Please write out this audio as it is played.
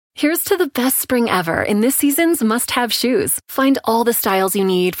Here's to the best spring ever in this season's must-have shoes. Find all the styles you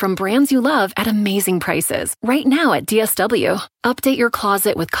need from brands you love at amazing prices right now at DSW. Update your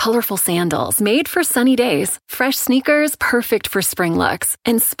closet with colorful sandals made for sunny days, fresh sneakers perfect for spring looks,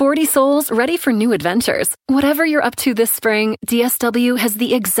 and sporty soles ready for new adventures. Whatever you're up to this spring, DSW has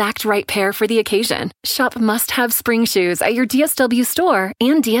the exact right pair for the occasion. Shop must-have spring shoes at your DSW store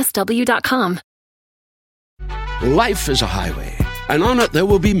and DSW.com. Life is a highway, and on it there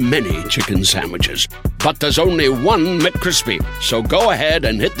will be many chicken sandwiches. But there's only one McCrispy. So go ahead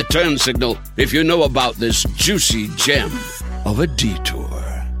and hit the turn signal if you know about this juicy gem of a detour.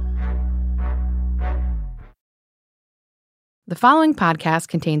 The following podcast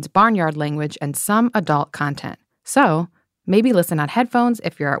contains barnyard language and some adult content. So maybe listen on headphones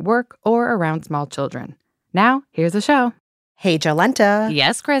if you're at work or around small children. Now, here's the show. Hey, Jolenta.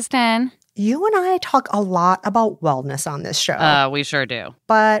 Yes, Kristen. You and I talk a lot about wellness on this show. We sure do.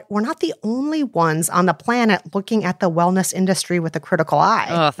 But we're not the only ones on the planet looking at the wellness industry with a critical eye.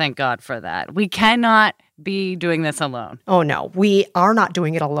 Oh, thank God for that. We cannot be doing this alone. Oh, no. We are not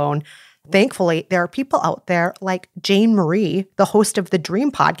doing it alone. Thankfully, there are people out there like Jane Marie, the host of the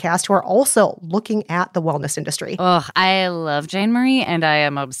Dream podcast, who are also looking at the wellness industry. Oh, I love Jane Marie, and I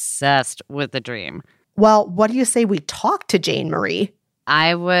am obsessed with the Dream. Well, what do you say we talk to Jane Marie?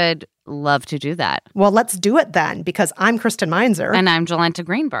 I would love to do that. Well, let's do it then, because I'm Kristen Meinzer. And I'm Jolenta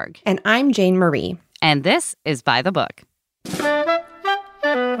Greenberg. And I'm Jane Marie. And this is By the Book.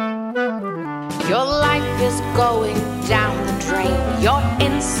 Your life is going down the drain. You're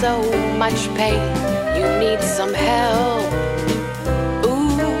in so much pain. You need some help.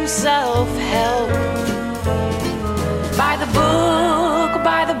 Ooh, self-help. By the book,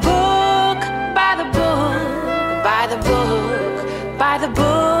 by the book, by the book, by the book, by the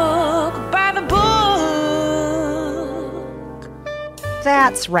book, by the book.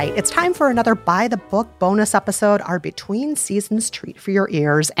 That's right. It's time for another By the Book bonus episode, our between seasons treat for your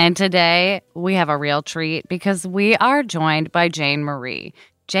ears. And today we have a real treat because we are joined by Jane Marie.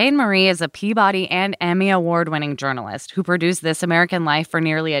 Jane Marie is a Peabody and Emmy Award-winning journalist who produced This American Life for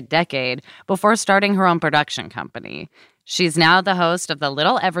nearly a decade before starting her own production company. She's now the host of the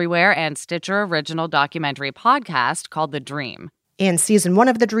Little Everywhere and Stitcher original documentary podcast called The Dream. In season 1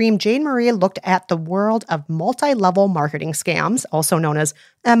 of The Dream, Jane Marie looked at the world of multi-level marketing scams, also known as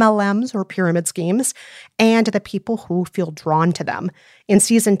MLMs or pyramid schemes, and the people who feel drawn to them. In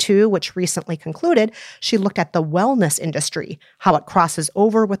season 2, which recently concluded, she looked at the wellness industry, how it crosses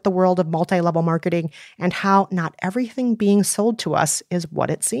over with the world of multi-level marketing, and how not everything being sold to us is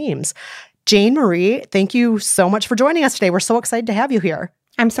what it seems. Jane Marie, thank you so much for joining us today. We're so excited to have you here.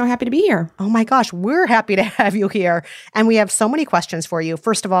 I'm so happy to be here. Oh my gosh, we're happy to have you here. And we have so many questions for you.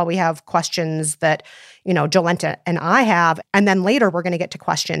 First of all, we have questions that, Jolenta and I have. And then later, we're going to get to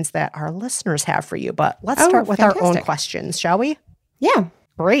questions that our listeners have for you. But let's start with our own questions, shall we? Yeah.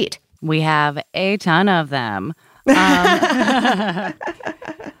 Great. We have a ton of them. Let's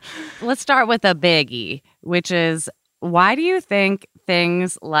start with a biggie, which is, why do you think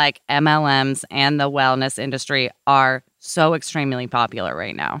things like MLMs and the wellness industry are so extremely popular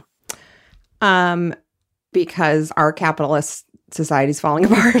right now? Because our capitalist society is falling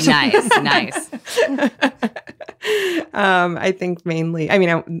apart. Nice. I think mainly,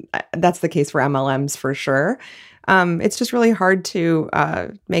 that's the case for MLMs for sure. It's just really hard to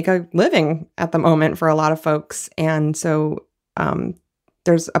make a living at the moment for a lot of folks. And so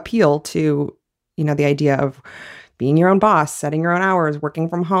there's appeal to, the idea of being your own boss, setting your own hours, working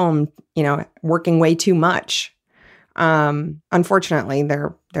from home, working way too much. Unfortunately,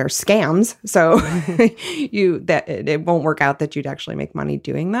 they're scams. So it won't work out that you'd actually make money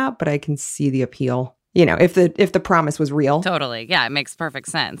doing that. But I can see the appeal, if the promise was real. Totally. Yeah, it makes perfect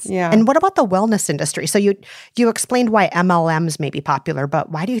sense. Yeah. And what about the wellness industry? So you explained why MLMs may be popular,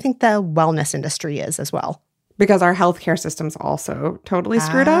 but why do you think the wellness industry is as well? Because our healthcare system's also totally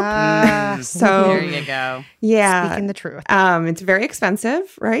screwed up. So there you go. Yeah. Speaking the truth. It's very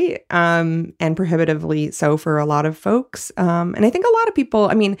expensive, right? And prohibitively so for a lot of folks. And I think a lot of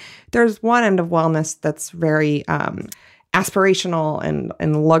people, there's one end of wellness that's very aspirational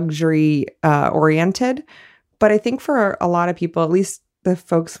and luxury oriented. But I think for a lot of people, at least the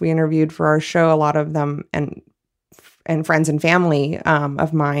folks we interviewed for our show, a lot of them and friends and family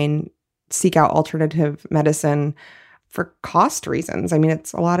of mine seek out alternative medicine for cost reasons.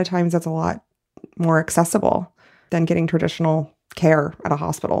 It's a lot of times that's a lot more accessible than getting traditional care at a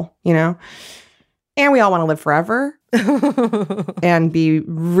hospital, And we all want to live forever and be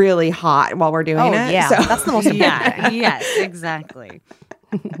really hot while we're doing it. Yeah, so. That's the most important thing. Yes, exactly.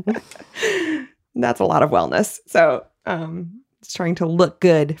 That's a lot of wellness. So, It's trying to look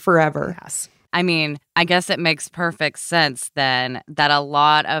good forever. Yes. I mean, I guess it makes perfect sense then that a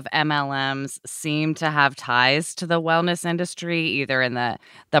lot of MLMs seem to have ties to the wellness industry, either in the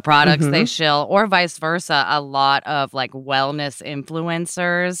products they shill or vice versa. A lot of like wellness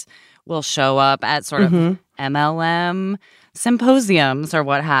influencers will show up at sort of MLM symposiums or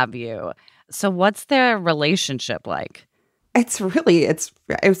what have you. So what's their relationship like? It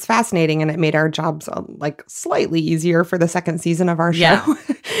was fascinating, and it made our jobs like slightly easier for the second season of our show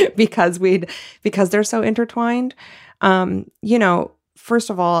because they're so intertwined. First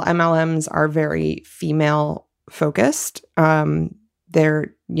of all, MLMs are very female focused.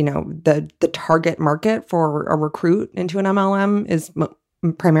 They're, the target market for a recruit into an MLM is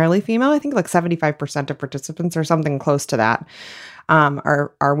primarily female. I think like 75% of participants or something close to that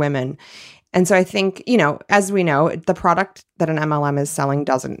are women. And so I think, as we know, the product that an MLM is selling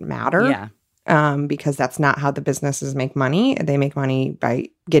doesn't matter because that's not how the businesses make money. They make money by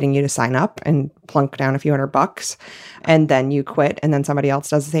getting you to sign up and plunk down a few $100 and then you quit and then somebody else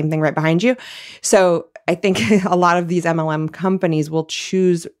does the same thing right behind you. So I think a lot of these MLM companies will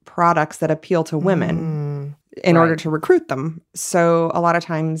choose products that appeal to women in order to recruit them. So a lot of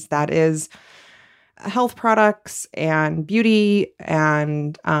times that is health products and beauty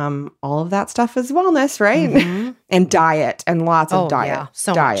and all of that stuff is wellness, right? And diet and lots of diet. Yeah.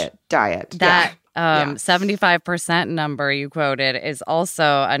 So diet. That 75% number you quoted is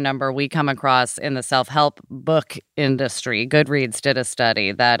also a number we come across in the self-help book industry. Goodreads did a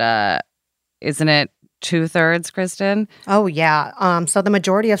study that, isn't it 2/3, Kristen? Oh, yeah. So the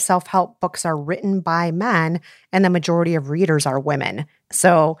majority of self-help books are written by men and the majority of readers are women.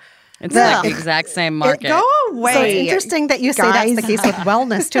 So it's like the exact same market. Go away. So it's interesting that you say that's the case with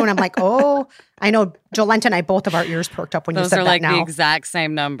wellness too. And I'm like, I know Jolenta and I, both of our ears perked up when you said that now. Those are like the exact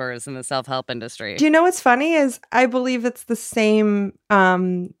same numbers in the self-help industry. Do you know what's funny is I believe it's the same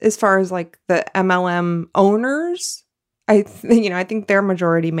as far as like the MLM owners. I think they're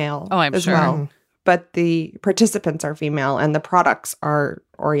majority male as sure. well. But the participants are female and the products are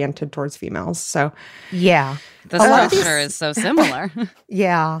oriented towards females. So yeah. The structure is so similar.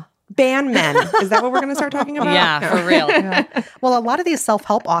 Yeah. Ban men. Is that what we're going to start talking about? Yeah, for real. Yeah. Well, a lot of these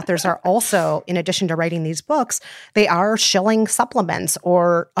self-help authors are also, in addition to writing these books, they are shilling supplements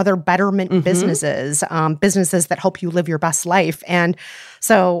or other betterment businesses, businesses that help you live your best life. And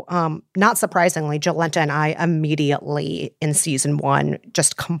so, not surprisingly, Jolenta and I immediately in season 1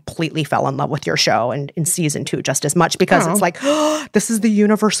 just completely fell in love with your show, and in season 2 just as much because it's like, this is the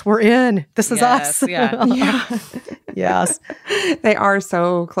universe we're in. This is us. Yeah. Yes. They are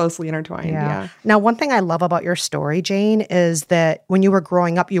so closely intertwined. Yeah. Now, one thing I love about your story, Jane, is that when you were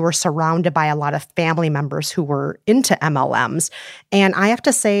growing up, you were surrounded by a lot of family members who were into MLMs. And I have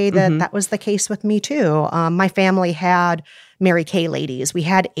to say that that was the case with me too. My family had Mary Kay ladies. We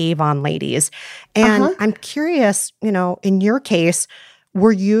had Avon ladies. And I'm curious, in your case,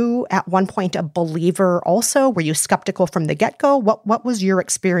 were you at one point a believer also? Were you skeptical from the get-go? What was your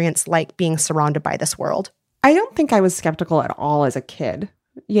experience like being surrounded by this world? I don't think I was skeptical at all as a kid,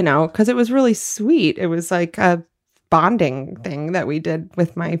 because it was really sweet. It was like a bonding thing that we did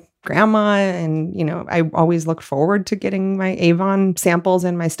with my grandma. And, I always looked forward to getting my Avon samples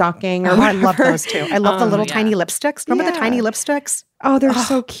in my stocking. Or I love those too. I love the little tiny lipsticks. Remember the tiny lipsticks? Oh, they're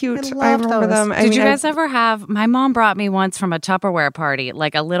so cute. I remember them. Did you guys ever have, my mom brought me once from a Tupperware party,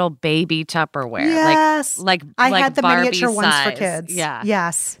 like a little baby Tupperware. Yes. I had the Barbie miniature ones for size. kids. Yeah.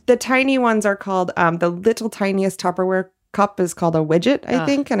 Yes. The tiny ones are called, the little tiniest Tupperware cup is called a widget, I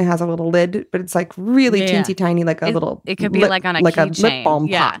think, and it has a little lid, but it's like really teensy tiny, like a little. It could be like on a keychain. Lip balm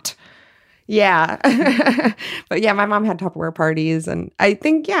pot. Yeah. But yeah, my mom had Tupperware parties, and I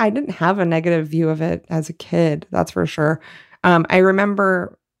think, I didn't have a negative view of it as a kid. That's for sure. I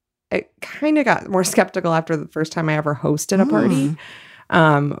remember I kind of got more skeptical after the first time I ever hosted a party,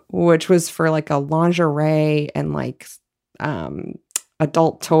 which was for like a lingerie and like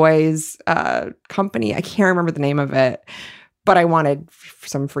adult toys company. I can't remember the name of it, but I wanted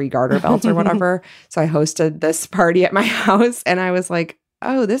some free garter belts or whatever. So I hosted this party at my house, and I was like,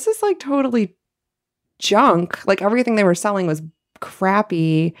 oh, this is like totally junk. Like everything they were selling was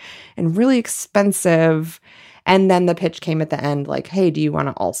crappy and really expensive. And then the pitch came at the end like, hey, do you want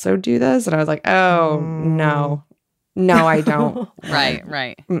to also do this? And I was like, oh, no, I don't. Right.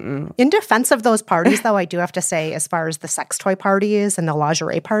 Mm-mm. In defense of those parties, though, I do have to say, as far as the sex toy parties and the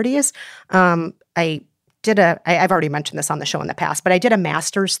lingerie parties, I've already mentioned this on the show in the past, but I did a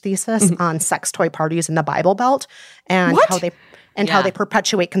master's thesis on sex toy parties in the Bible Belt and how they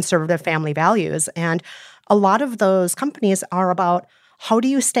perpetuate conservative family values. And a lot of those companies are about, how do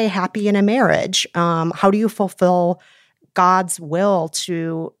you stay happy in a marriage? How do you fulfill God's will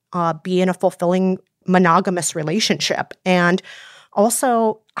to be in a fulfilling monogamous relationship? And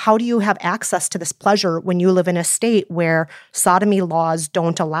also, how do you have access to this pleasure when you live in a state where sodomy laws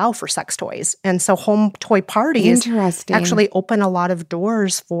don't allow for sex toys? And so home toy parties actually open a lot of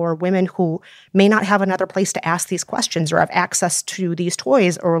doors for women who may not have another place to ask these questions or have access to these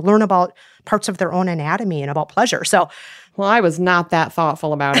toys or learn about parts of their own anatomy and about pleasure. So, well, I was not that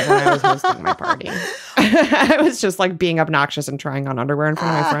thoughtful about it when I was hosting my party. I was just like being obnoxious and trying on underwear in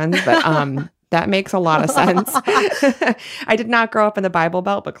front of my friends. But that makes a lot of sense. I did not grow up in the Bible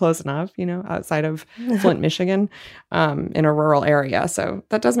Belt, but close enough, outside of Flint, Michigan, in a rural area. So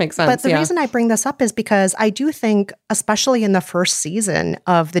that does make sense. But the reason I bring this up is because I do think, especially in the first season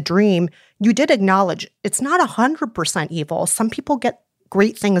of The Dream, you did acknowledge it's not 100% evil. Some people get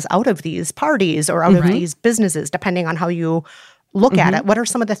great things out of these parties or out of these businesses, depending on how you look at it. What are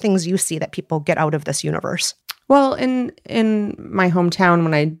some of the things you see that people get out of this universe? Well, in my hometown,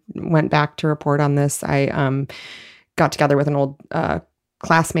 when I went back to report on this, I got together with an old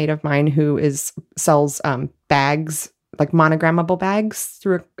classmate of mine who sells bags, like monogrammable bags,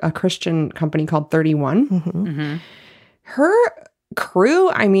 through a Christian company called 31. Her crew,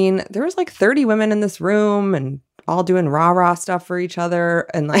 I mean, there was like 30 women in this room and all doing rah-rah stuff for each other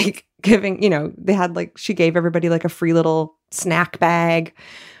and like giving, they had like, she gave everybody like a free little snack bag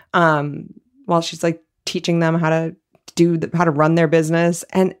while she's like teaching them how to run their business.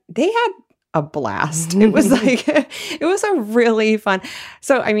 And they had a blast. It was like, it was a really fun.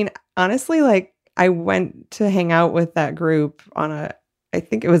 So, I mean, honestly, like I went to hang out with that group on I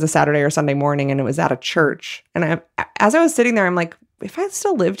think it was a Saturday or Sunday morning, and it was at a church. And as I was sitting there, I'm like, if I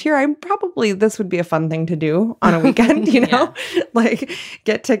still lived here, this would be a fun thing to do on a weekend, like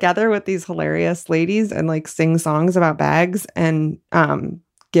get together with these hilarious ladies and like sing songs about bags and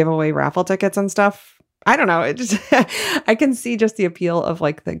give away raffle tickets and stuff. I don't know. It just I can see just the appeal of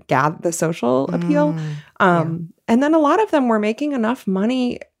like the social appeal. And then a lot of them were making enough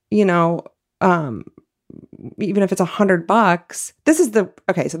money, even if it's $100. This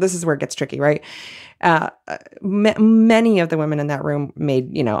is where it gets tricky, right? Many of the women in that room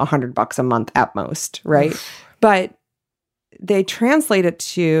made, $100 a month at most, right? But they translate it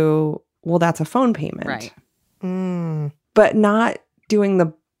to, well, that's a phone payment. Right. But not doing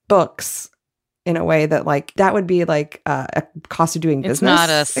the books in a way that like that would be like a cost of doing business. It's not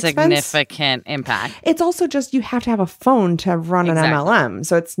a expense. Significant impact. It's also just you have to have a phone to run an MLM,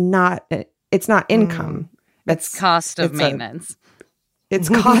 so it's not income. It's cost of maintenance. It's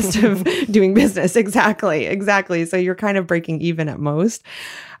cost of doing business. Exactly. So you're kind of breaking even at most.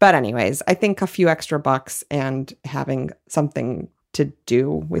 But anyways, I think a few extra bucks and having something to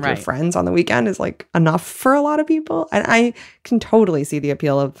do with your friends on the weekend is like enough for a lot of people. And I can totally see the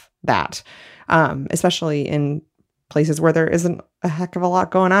appeal of that, especially in places where there isn't a heck of a lot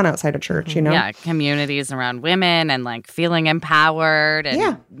going on outside of church, Yeah, communities around women and like feeling empowered and,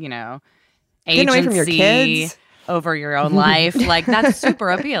 agency getting away from your kids. Over your own life. Like that's super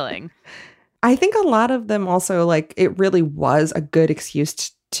appealing. I think a lot of them also like it really was a good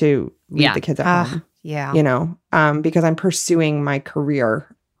excuse to leave the kids at home. Yeah. Because I'm pursuing my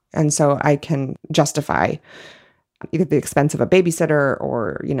career. And so I can justify either the expense of a babysitter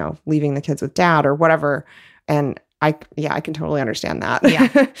or, leaving the kids with dad or whatever. And I can totally understand that.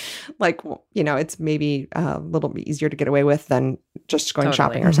 Yeah. Like, it's maybe a little bit easier to get away with than just going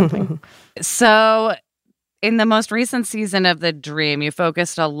shopping or something. So in the most recent season of The Dream, you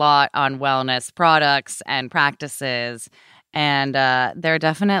focused a lot on wellness products and practices. And there are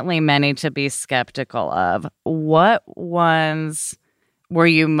definitely many to be skeptical of. What ones were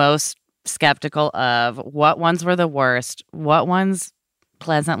you most skeptical of? What ones were the worst? What ones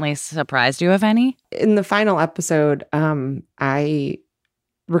pleasantly surprised you, if any? In the final episode, I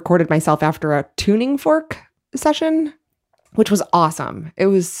recorded myself after a tuning fork session, which was awesome. It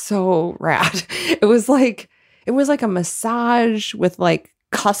was so rad. It was like a massage with like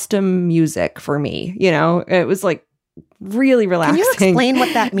custom music for me. It was like really relaxing. Can you explain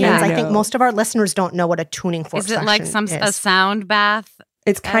what that means? I think most of our listeners don't know what a tuning fork is. Is it like a sound bath?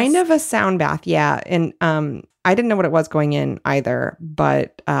 It's kind of a sound bath, yeah. And I didn't know what it was going in either,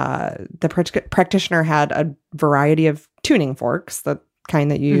 but the practitioner had a variety of tuning forks, the kind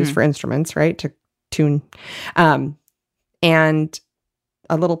that you use for instruments, right, to tune, and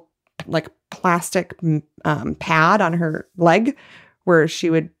a little like plastic pad on her leg where she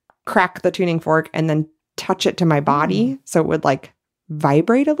would crack the tuning fork and then touch it to my body so it would like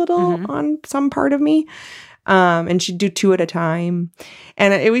vibrate a little on some part of me. And she'd do 2 at a time.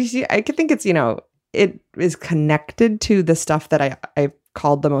 And I could think it's, it is connected to the stuff that I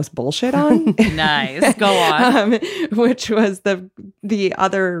called the most bullshit on. Nice. Go on. Which was the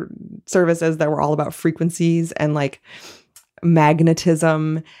other services that were all about frequencies and like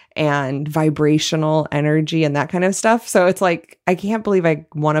magnetism and vibrational energy and that kind of stuff. So it's like, I can't believe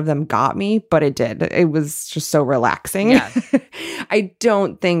one of them got me, but it did. It was just so relaxing. Yeah. I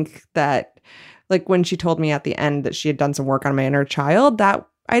don't think that, like, when she told me at the end that she had done some work on my inner child, that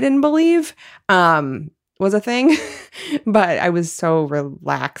I didn't believe was a thing. But I was so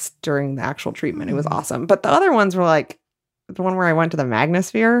relaxed during the actual treatment. It was awesome. But the other ones were like, the one where I went to the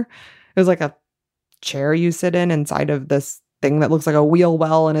Magnosphere, it was like a chair you sit in inside of this thing that looks like a wheel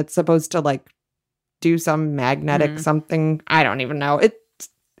well, and it's supposed to like do some magnetic something. I don't even know.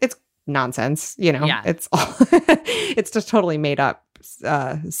 It's nonsense, you know. Yeah. It's all it's just totally made up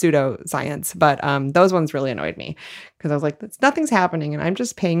pseudoscience. But those ones really annoyed me because I was like, nothing's happening, and I'm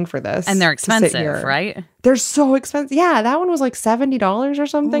just paying for this. And they're expensive, right? They're so expensive. Yeah, that one was like $70 or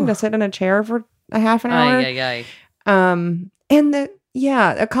something to sit in a chair for a half an hour. And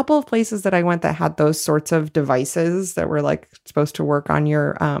a couple of places that I went that had those sorts of devices that were like supposed to work on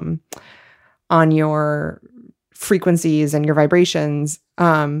your frequencies and your vibrations.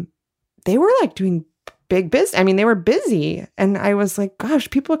 They were like doing big business. I mean, they were busy. And I was like, gosh,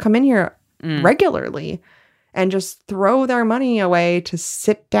 people come in here regularly and just throw their money away to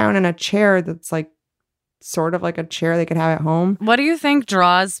sit down in a chair that's like sort of like a chair they could have at home. What do you think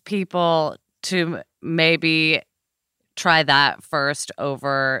draws people to maybe try that first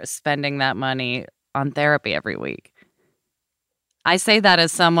over spending that money on therapy every week? I say that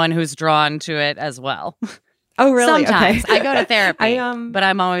as someone who's drawn to it as well. Oh, really? Sometimes okay. I go to therapy, but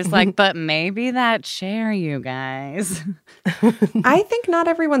I'm always like, but maybe that chair, you guys. I think not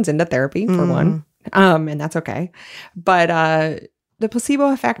everyone's into therapy, for one, and that's okay. But the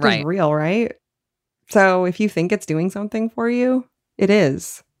placebo effect is real, right? So if you think it's doing something for you, it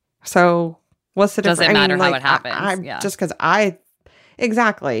is. So what's the difference? Doesn't matter how it happens. Just because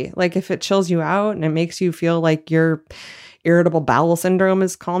exactly. Like if it chills you out and it makes you feel like your irritable bowel syndrome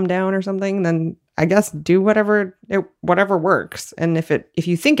is calmed down or something, then I guess do whatever works. And if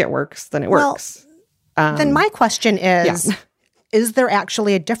you think it works, then it works. Then my question is, is there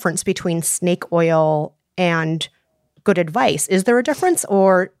actually a difference between snake oil and good advice? Is there a difference,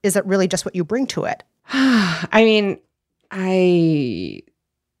 or is it really just what you bring to it? I mean,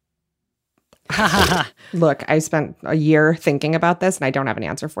 look, I spent a year thinking about this and I don't have an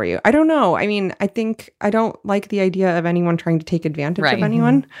answer for you. I don't know. I mean, I think I don't like the idea of anyone trying to take advantage of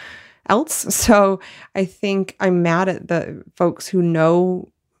anyone else. So I think I'm mad at the folks who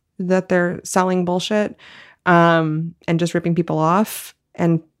know that they're selling bullshit and just ripping people off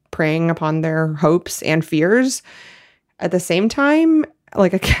and preying upon their hopes and fears. At the same time,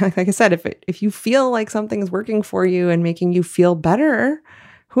 like I said, if you feel like something's working for you and making you feel better,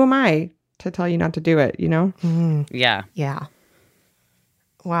 who am I to tell you not to do it, you know? Yeah. Yeah.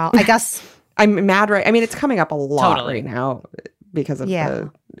 Well, I guess I'm mad, right? I mean, it's coming up a lot right now because of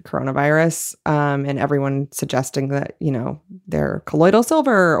the coronavirus and everyone suggesting that, you know, they're colloidal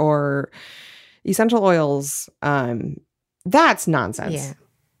silver or essential oils. That's nonsense. Yeah.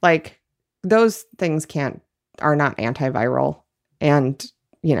 Like those things are not antiviral and,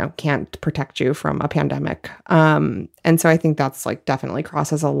 you know, can't protect you from a pandemic. And so I think that's like definitely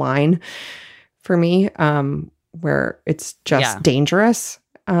crosses a line for me where it's just dangerous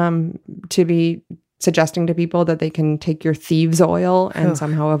to be suggesting to people that they can take your thieves oil and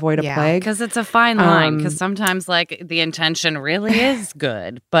somehow avoid a plague. Because it's a fine line. Because sometimes like the intention really is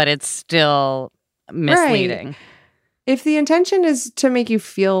good, but it's still misleading. Right. If the intention is to make you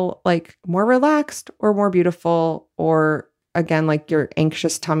feel like more relaxed or more beautiful, or again, like your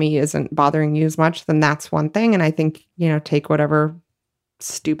anxious tummy isn't bothering you as much, then that's one thing. And I think, you know, take whatever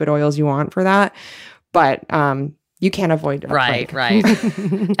stupid oils you want for that. But you can't avoid a plague. Right.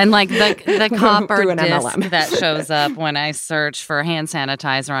 And like the copper disc that shows up when I search for hand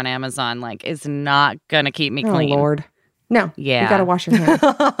sanitizer on Amazon, like is not going to keep me clean. Oh, Lord. No. Yeah. You got to wash your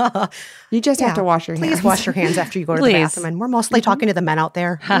hands. You just have to wash your hands. Please wash your hands after you go to the bathroom. And we're mostly talking to the men out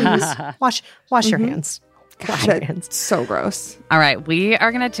there. Please wash your hands. God, it's so gross. All right, we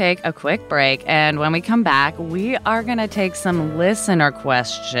are going to take a quick break. And when we come back, we are going to take some listener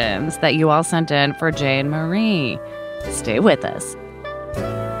questions that you all sent in for Jane Marie. Stay with us.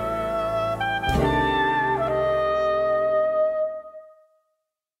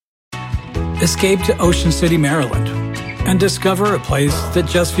 Escape to Ocean City, Maryland, and discover a place that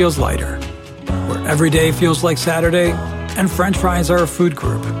just feels lighter, where every day feels like Saturday and French fries are a food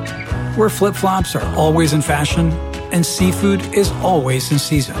group, where flip-flops are always in fashion and seafood is always in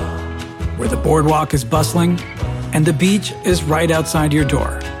season, where the boardwalk is bustling And the beach is right outside your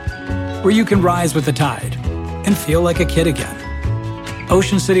door, where you can rise with the tide and feel like a kid again.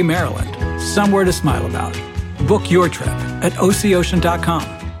 Ocean City, Maryland, somewhere to smile about. Book your trip at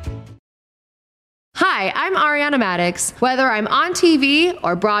OCOcean.com. Hi, I'm Ariana Maddox. Whether I'm on TV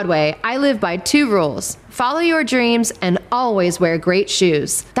or Broadway, I live by 2 rules. Follow your dreams and always wear great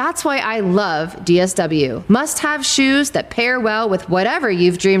shoes. That's why I love DSW. Must-have shoes that pair well with whatever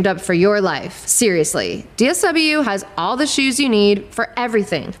you've dreamed up for your life. Seriously, DSW has all the shoes you need for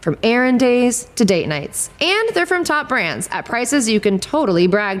everything from errand days to date nights. And they're from top brands at prices you can totally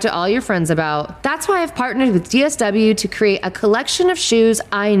brag to all your friends about. That's why I've partnered with DSW to create a collection of shoes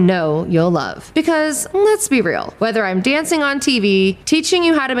I know you'll love. Because, let's be real, whether I'm dancing on TV, teaching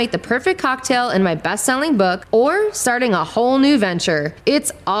you how to make the perfect cocktail in my best-selling book, or starting a whole new venture,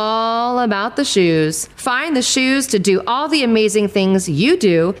 it's all about the shoes. Find the shoes to do all the amazing things you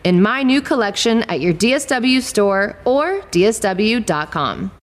do in my new collection at your DSW store or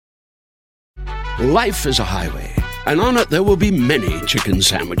DSW.com. Life is a highway, and on it there will be many chicken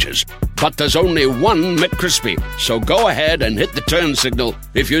sandwiches. But there's only one McCrispy. So go ahead and hit the turn signal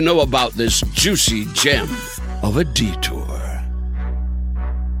if you know about this juicy gem of a detour.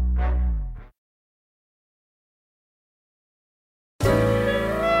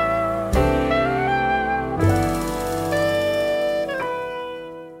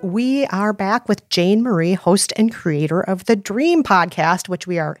 We are back with Jane Marie, host and creator of the Dream podcast, which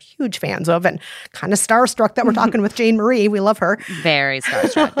we are huge fans of and kind of starstruck that we're talking with Jane Marie. We love her. Very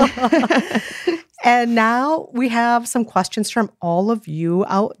starstruck. And now we have some questions from all of you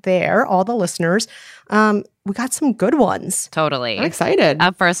out there, all the listeners. We got some good ones. Totally. I'm excited.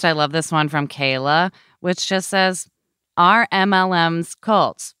 Up first, I love this one from Kayla, which just says, are MLMs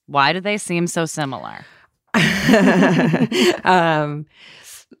cults? Why do they seem so similar?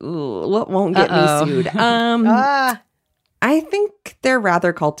 What won't get me sued? I think they're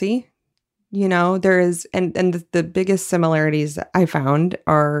rather culty. You know, there is, and the biggest similarities I found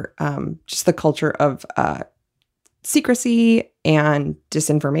are just the culture of secrecy and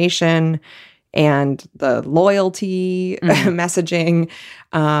disinformation and the loyalty messaging,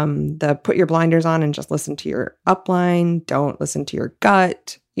 the put your blinders on and just listen to your upline. Don't listen to your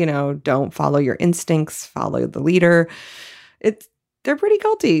gut. You know, don't follow your instincts. Follow the leader. They're pretty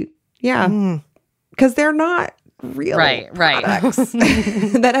culty. Yeah. Because they're not real products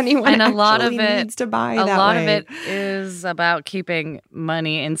that anyone and a lot of it needs to buy. A lot of it is about keeping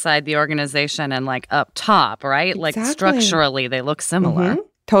money inside the organization and like up top, right? Exactly. Like structurally, they look similar.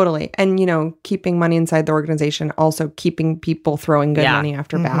 Totally. And, you know, keeping money inside the organization, also keeping people throwing good money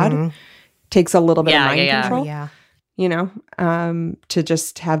after bad takes a little bit of mind control. Yeah. You know, to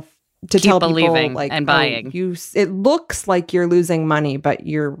just have to keep tell believing people like and buying. It looks like you're losing money, but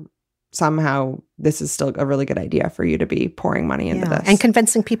you're somehow this is still a really good idea for you to be pouring money into this. And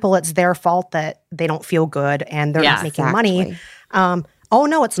convincing people it's their fault that they don't feel good and they're not making money. Oh,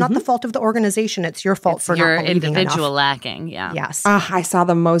 no, it's not the fault of the organization. It's your fault for not believing enough. Your individual lacking, Yes. I saw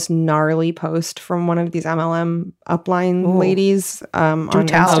the most gnarly post from one of these MLM upline ladies on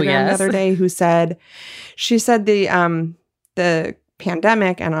Instagram the other day she said the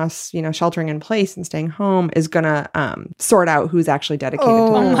pandemic and us, you know, sheltering in place and staying home is going to sort out who's actually dedicated to it.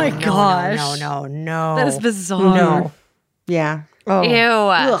 Oh my gosh. No. That is bizarre. No. Yeah. Oh.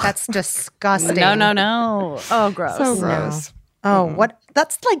 Ew. That's disgusting. No. Oh, gross. So gross. Oh, what?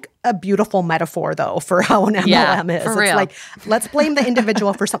 That's like a beautiful metaphor, though, for how an MLM is. For it's real. like, let's blame the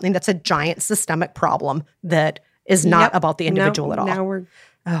individual for something that's a giant systemic problem that is not about the individual at all.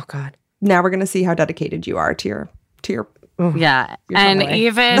 Oh, God. Now we're going to see how dedicated you are to your Yeah. And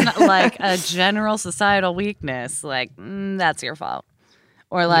even like a general societal weakness, like, that's your fault.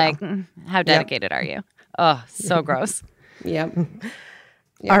 Or like, how dedicated are you? Oh, so gross. Yep.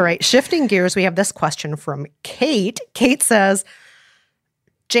 All right. Shifting gears, we have this question from Kate. Kate says,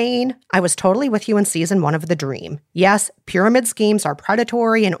 Jane, I was totally with you in season 1 of The Dream. Yes, pyramid schemes are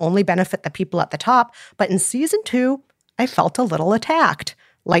predatory and only benefit the people at the top, but in season 2, I felt a little attacked.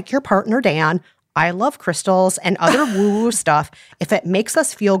 Like your partner, Dan, I love crystals and other woo-woo stuff. If it makes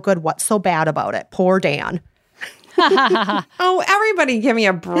us feel good, what's so bad about it? Poor Dan. Oh, everybody give me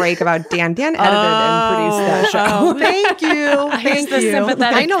a break about Dan. Dan edited and produced that show. Thank you. Thank you.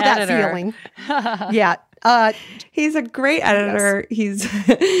 I know editor. that feeling. Yeah. He's a great editor. Yes.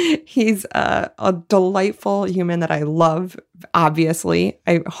 He's a delightful human that I love. Obviously,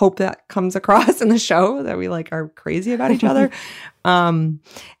 I hope that comes across in the show that we like are crazy about each other.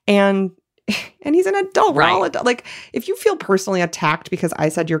 And he's an adult. We're all adult. Like, if you feel personally attacked because I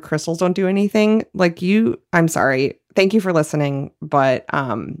said your crystals don't do anything, like I'm sorry. Thank you for listening, but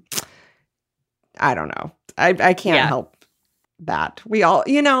I don't know. I can't help that. We all,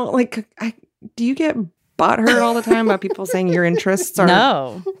 like, do you get butthurt all the time about people saying your interests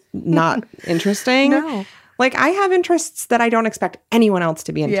are not interesting? No. Like, I have interests that I don't expect anyone else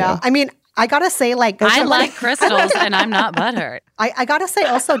to be into. Yeah. I mean, I gotta say, like, I like crystals and I'm not butthurt. I gotta say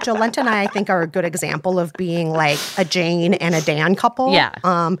also, Jolenta and I think, are a good example of being like a Jane and a Dan couple. Yeah.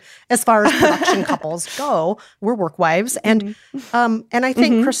 As far as production couples go, we're work wives. And I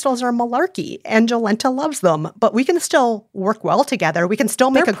think crystals are malarkey and Jolenta loves them. But we can still work well together. We can still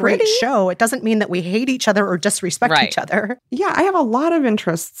make a great show. It doesn't mean that we hate each other or disrespect each other. Yeah, I have a lot of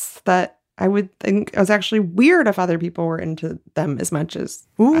interests that I would think it was actually weird if other people were into them as much as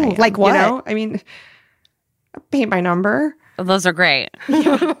I am, like what? I mean, paint by number. Those are great. And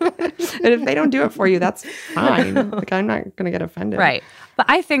if they don't do it for you, that's fine. Like, I'm not going to get offended. Right. But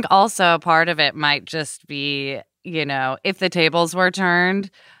I think also part of it might just be, if the tables were turned,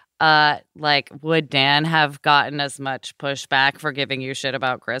 like, would Dan have gotten as much pushback for giving you shit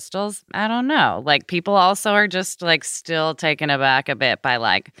about crystals? I don't know. Like, people also are just, like, still taken aback a bit by,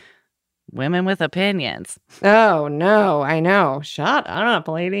 like, women with opinions. Oh, no, I know. Shut up,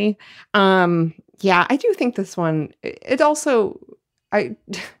 lady. Yeah, I do think this one, it also,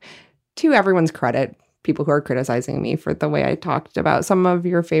 to everyone's credit, people who are criticizing me for the way I talked about some of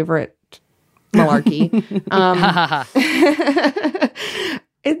your favorite malarkey.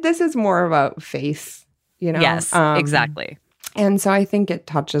 This is more about faith, Yes, exactly. And so I think it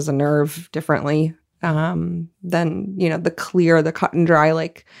touches a nerve differently than, the cut and dry,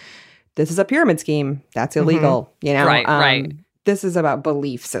 like, this is a pyramid scheme. That's illegal, Right. This is about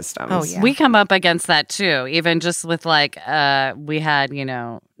belief systems. Oh, yeah. We come up against that too, even just with like, we had,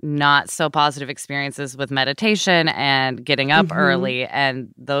 not so positive experiences with meditation and getting up early.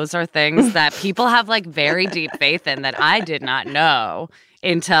 And those are things that people have like very deep faith in that I did not know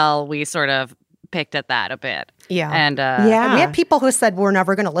until we sort of picked at that a bit. Yeah. And And we had people who said, we're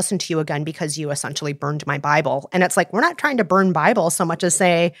never going to listen to you again because you essentially burned my Bible. And it's like, we're not trying to burn Bible so much as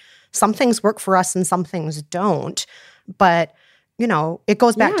say some things work for us and some things don't. But, it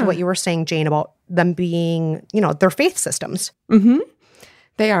goes back to what you were saying, Jane, about them being, their faith systems. Mm-hmm.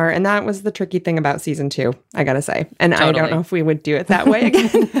 They are. And that was the tricky thing about season 2, I got to say. And I don't know if we would do it that way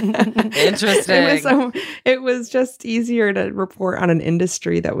again. Interesting. It was just easier to report on an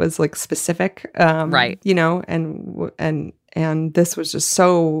industry that was like specific. Right. And this was just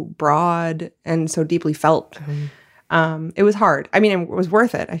so broad and so deeply felt. It was hard. I mean, it was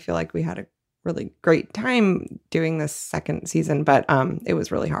worth it. I feel like we had a really great time doing this second season, but it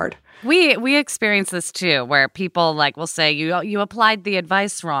was really hard. We experience this too, where people like will say you applied the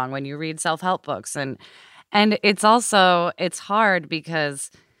advice wrong when you read self-help books, and it's hard because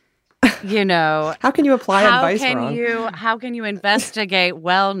how can you apply advice wrong? How can you investigate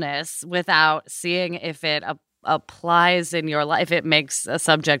wellness without seeing if it applies in your life, if it makes a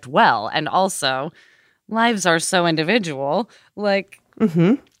subject well? And also, lives are so individual. Like,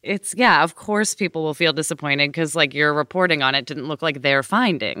 it's, of course people will feel disappointed because, like, your reporting on it didn't look like their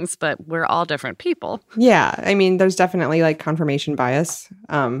findings, but we're all different people. Yeah. I mean, there's definitely, like, confirmation bias.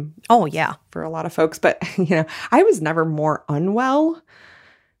 Oh, yeah. For a lot of folks. But, I was never more unwell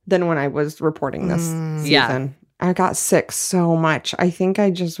than when I was reporting this season. Yeah. I got sick so much. I think I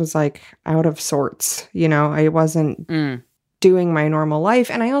just was, like, out of sorts. I wasn't doing my normal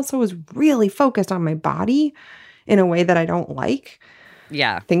life. And I also was really focused on my body in a way that I don't like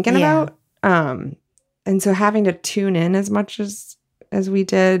thinking about. And so having to tune in as much as we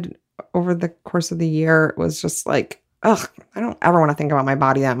did over the course of the year was just like, ugh, I don't ever want to think about my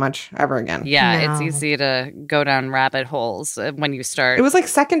body that much ever again. Yeah, No. It's easy to go down rabbit holes when you start. It was like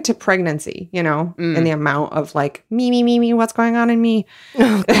second to pregnancy, in the amount of like, me, what's going on in me?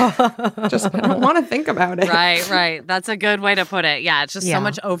 Just, I don't want to think about it. Right. That's a good way to put it. Yeah, it's just so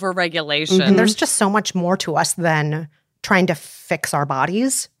much overregulation. And there's just so much more to us than trying to fix our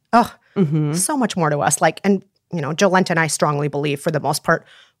bodies. So much more to us. Like, and, Jolenta and I strongly believe, for the most part,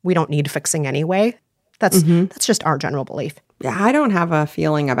 we don't need fixing anyway. That's just our general belief. Yeah, I don't have a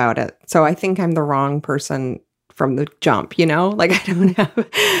feeling about it. So I think I'm the wrong person from the jump, Like,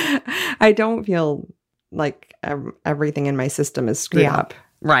 I don't feel like everything in my system is screwed up.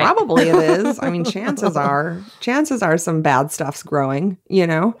 Right. Probably it is. I mean, chances are some bad stuff's growing,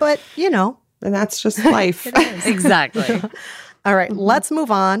 But, And that's just life. Exactly. All right, let's move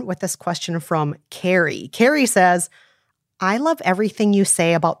on with this question from Carrie. Carrie says, I love everything you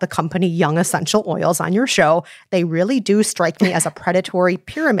say about the company Young Essential Oils on your show. They really do strike me as a predatory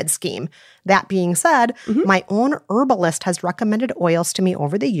pyramid scheme. That being said, my own herbalist has recommended oils to me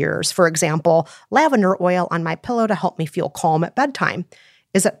over the years. For example, lavender oil on my pillow to help me feel calm at bedtime.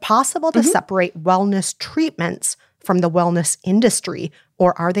 Is it possible to separate wellness treatments from the wellness industry,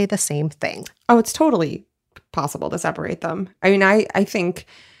 or are they the same thing? Oh, it's totally possible to separate them. I mean, I think,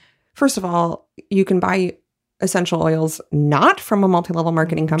 first of all, you can buy essential oils not from a multi-level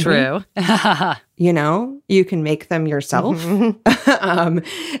marketing company. True. You know, you can make them yourself,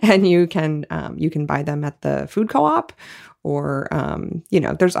 and you can buy them at the food co-op, or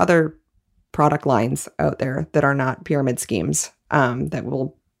there's other product lines out there that are not pyramid schemes that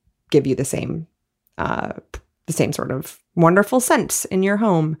will give you the same sort of wonderful scents in your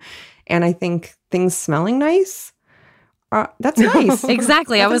home. And I think things smelling nice, that's nice.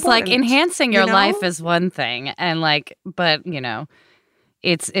 Exactly. That's I was like, important, enhancing your life is one thing. And but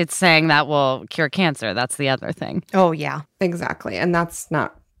it's saying that will cure cancer. That's the other thing. Oh, yeah. Exactly. And that's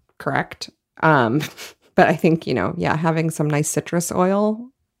not correct. But I think, having some nice citrus oil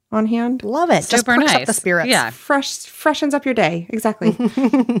on hand. Love it. Just Super perks nice. up the spirits. Yeah. Freshens up your day. Exactly.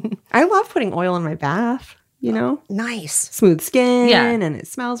 I love putting oil in my bath, Nice. Smooth skin, Yeah. and it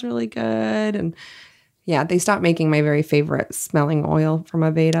smells really good. And yeah, they stopped making my very favorite smelling oil from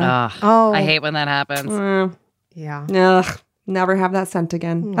Aveda. Oh, I hate when that happens. Yeah. Ugh, never have that scent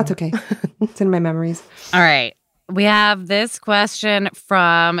again. That's okay. It's in my memories. All right. We have this question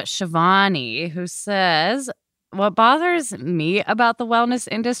from Shivani, who says, what bothers me about the wellness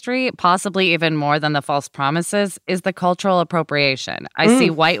industry, possibly even more than the false promises, is the cultural appropriation. I see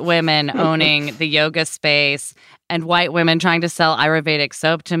white women owning the yoga space, and white women trying to sell Ayurvedic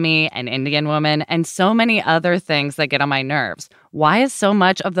soap to me, an Indian woman, and so many other things that get on my nerves. Why is so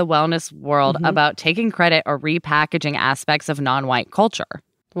much of the wellness world about taking credit or repackaging aspects of non-white culture?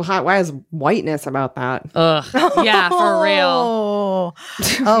 Well, why is whiteness about that? Ugh. Yeah, for real.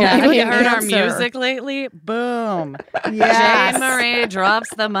 Yeah, have you heard our music lately? Boom. Yes. Jane Marie drops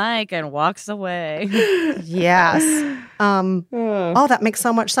the mic and walks away. Yes. That makes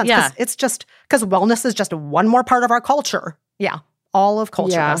so much sense. Yeah. It's just because wellness is just one more part of our culture. Yeah. All of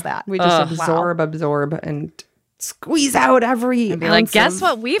culture does that. We just absorb, and squeeze out every And be like, guess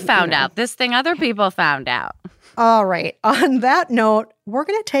what we found out? This thing other people found out. All right. On that note, we're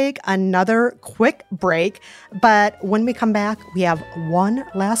going to take another quick break. But when we come back, we have one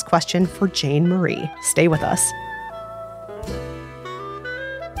last question for Jane Marie. Stay with us.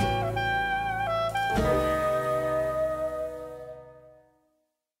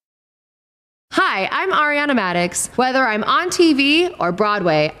 Hi, I'm Ariana Maddox. Whether I'm on TV or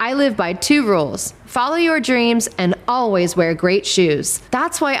Broadway, I live by two rules. Follow your dreams and always wear great shoes.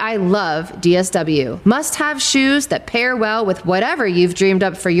 That's why I love DSW. Must-have shoes that pair well with whatever you've dreamed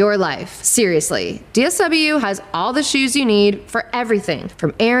up for your life. Seriously, DSW has all the shoes you need for everything,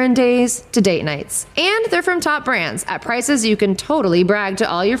 from errand days to date nights. And they're from top brands at prices you can totally brag to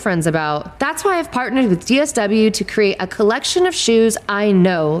all your friends about. That's why I've partnered with DSW to create a collection of shoes I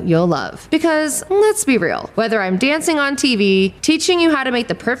know you'll love. Because, let's be real, whether I'm dancing on TV, teaching you how to make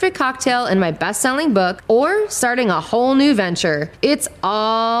the perfect cocktail in my best-selling book, or starting a whole new venture, it's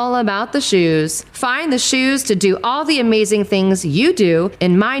all about the shoes. Find the shoes to do all the amazing things you do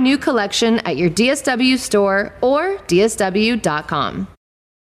in my new collection at your DSW store or dsw.com.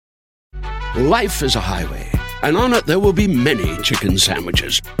 Life is a highway, and on it there will be many chicken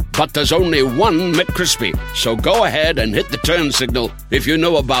sandwiches. But there's only one McCrispy. So go ahead and hit the turn signal if you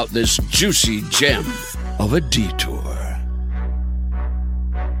know about this juicy gem of a detour.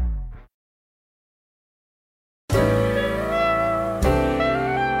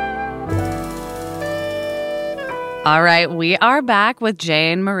 All right, we are back with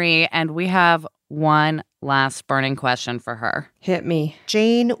Jane Marie, and we have one last burning question for her. Hit me.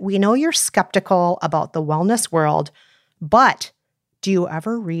 Jane, we know you're skeptical about the wellness world, but do you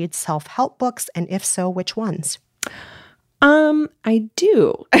ever read self-help books? And if so, which ones? I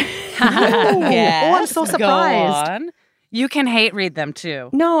do. Yes, Oh, I'm so surprised. Go on. You can hate read them too.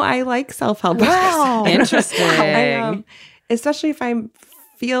 No, I like self-help books. Wow. Interesting. Especially if I'm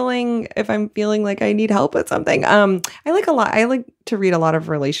feeling like I need help with something. I like to read a lot of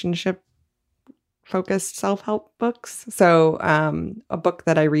relationship focused self-help books. So a book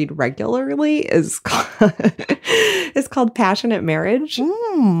that I read regularly is called Passionate Marriage.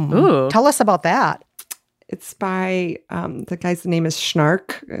 Ooh. Tell us about that. It's by the guy's name is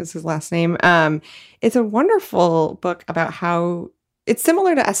Schnark, is his last name. It's a wonderful book about how it's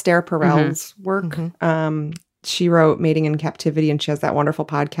similar to Esther Perel's work. She wrote Mating in Captivity, and she has that wonderful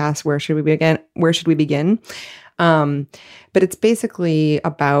podcast, Where Should We Begin? But it's basically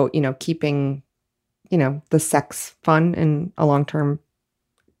about, keeping, the sex fun in a long-term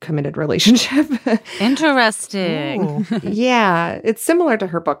committed relationship. Interesting. Yeah, it's similar to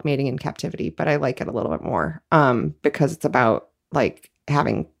her book Mating in Captivity, but I like it a little bit more because it's about like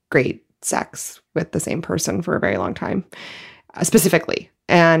having great sex with the same person for a very long time, specifically.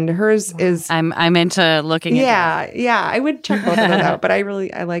 And hers is I'm into looking at yeah. I would check both of those out, but I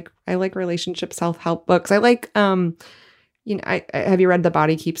like relationship self-help books. I like have you read The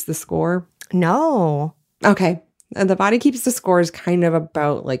Body Keeps the Score? No. Okay. And The Body Keeps the Score is kind of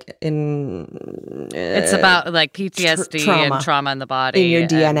about it's about like PTSD and trauma in the body. In your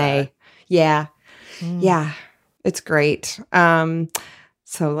DNA. Yeah. Yeah. It's great. So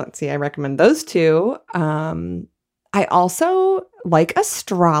let's see. I recommend those two. I also like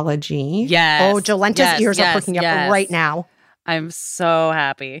astrology. Yes. Oh, Jolenta's ears are perking up right now. I'm so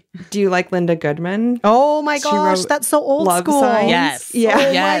happy. Do you like Linda Goodman? Oh my gosh, that's so old school. Signs. Yes. Yeah.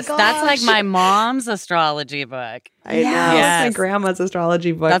 Oh yes. my That's like gosh. my mom's astrology book. I know. Yes. It's my grandma's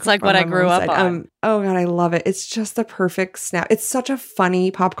astrology book. That's like what I grew up on. Oh God, I love it. It's just the perfect snap. It's such a funny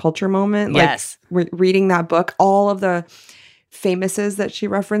pop culture moment. Yes. Like reading that book, all of the famouses that she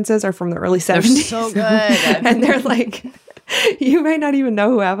references are from the early 70s. They're so good. And they're like, you might not even know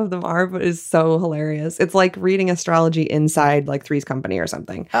who half of them are, but it's so hilarious. It's like reading astrology inside like Three's Company or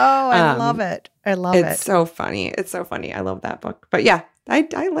something. Oh, I love it. I love it. It's so funny. It's so funny. I love that book. But yeah, I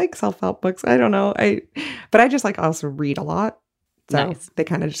like self-help books. I don't know. But I just like also read a lot. So Nice. they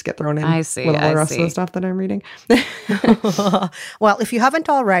kind of just get thrown in I see, with all I the rest see. of the stuff that I'm reading. Well, if you haven't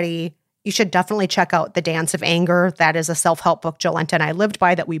already, you should definitely check out The Dance of Anger. That is a self-help book Jolenta and I lived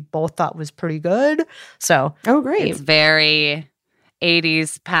by that we both thought was pretty good. So, Oh, great. It's very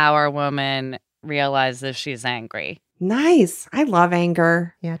 80s power woman realizes she's angry. Nice. I love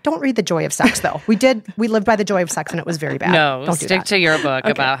anger. yeah, don't read The Joy of Sex though. We lived by The Joy of Sex and it was very bad. No, don't do stick that. to your book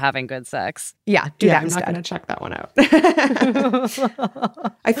about having good sex. Yeah, do Yeah, that I'm instead. not going to check that one out.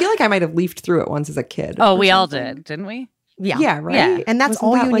 I feel like I might have leafed through it once as a kid. Oh, or we all something. did, didn't we? Yeah, right? Yeah. And that's Wasn't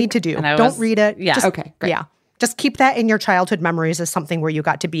all that you like- need to do. And I Don't was- read it. yeah. Just, Okay, great. Yeah. Just keep that in your childhood memories as something where you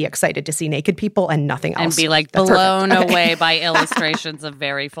got to be excited to see naked people and nothing else. And be like That's blown perfect. Okay. away by illustrations of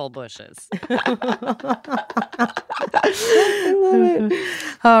very full bushes.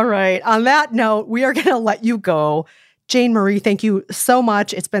 All right. On that note, we are going to let you go. Jane Marie, thank you so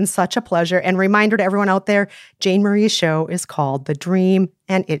much. It's been such a pleasure. And reminder to everyone out there, Jane Marie's show is called The Dream,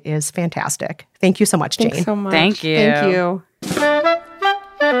 and it is fantastic. Thank you so much, Jane. Thanks so much. Thank you. Thank you.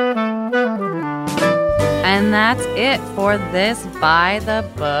 And that's it for this By the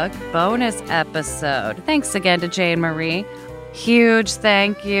Book bonus episode. Thanks again to Jane Marie. Huge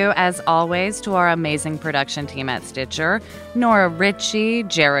thank you, as always, to our amazing production team at Stitcher, Nora Ritchie,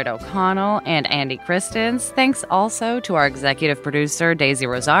 Jared O'Connell, and Andy Christens. Thanks also to our executive producer, Daisy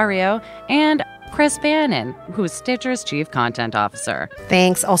Rosario, and Chris Bannon, who's Stitcher's Chief Content Officer.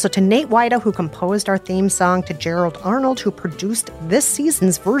 Thanks also to Nate Wida, who composed our theme song, to Gerald Arnold, who produced this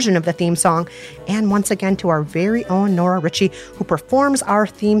season's version of the theme song, and once again to our very own Nora Ritchie, who performs our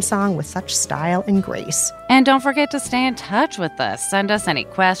theme song with such style and grace. And don't forget to stay in touch with us. Send us any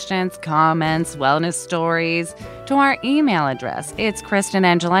questions, comments, wellness stories to our email address. It's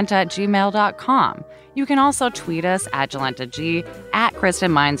kristenandjolenta@gmail.com. You can also tweet us at JolentaG, at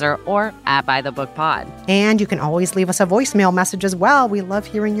Kristen Meinzer, or at By the Book Pod. And you can always leave us a voicemail message as well. We love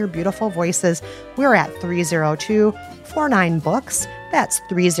hearing your beautiful voices. We're at 302-49-BOOKS. That's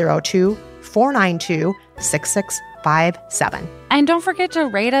 302-492-6657. And don't forget to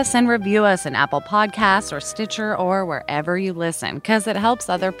rate us and review us in Apple Podcasts or Stitcher or wherever you listen, because it helps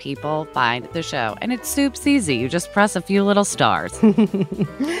other people find the show. And it's soups easy. You just press a few little stars.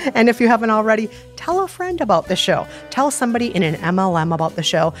 And if you haven't already, tell a friend about the show. Tell somebody in an MLM about the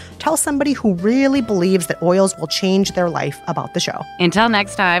show. Tell somebody who really believes that oils will change their life about the show. Until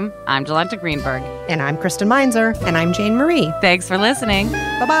next time, I'm Jolenta Greenberg. And I'm Kristen Meinzer. And I'm Jane Marie. Thanks for listening.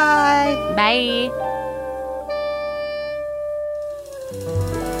 Bye-bye. Bye.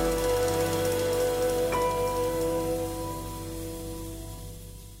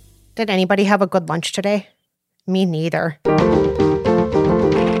 Did anybody have a good lunch today? Me neither.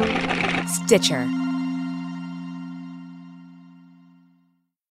 Stitcher.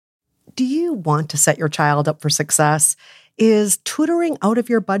 Do you want to set your child up for success? Is tutoring out of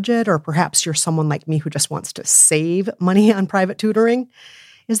your budget, or perhaps you're someone like me who just wants to save money on private tutoring?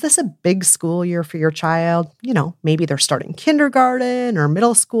 Is this a big school year for your child? You know, maybe they're starting kindergarten or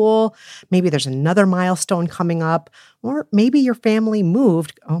middle school. Maybe there's another milestone coming up. Or maybe your family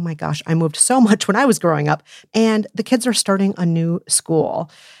moved. Oh my gosh, I moved so much when I was growing up. And the kids are starting a new school.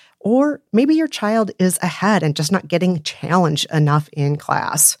 Or maybe your child is ahead and just not getting challenged enough in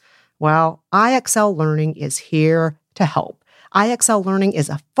class. Well, IXL Learning is here to help. IXL Learning is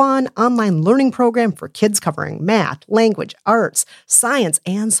a fun online learning program for kids covering math, language, arts, science,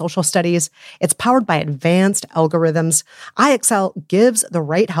 and social studies. It's powered by advanced algorithms. IXL gives the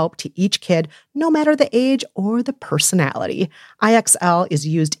right help to each kid, no matter the age or the personality. IXL is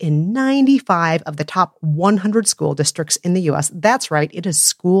used in 95 of the top 100 school districts in the U.S. That's right, it is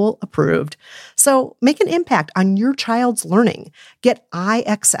school approved. So make an impact on your child's learning. Get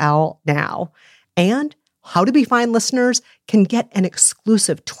IXL now. And How to Be Fine listeners can get an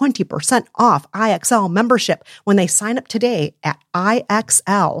exclusive 20% off IXL membership when they sign up today at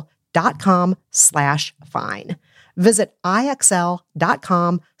IXL.com/fine. Visit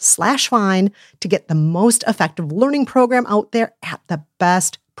IXL.com/fine to get the most effective learning program out there at the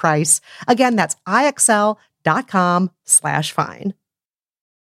best price. Again, that's IXL.com/fine.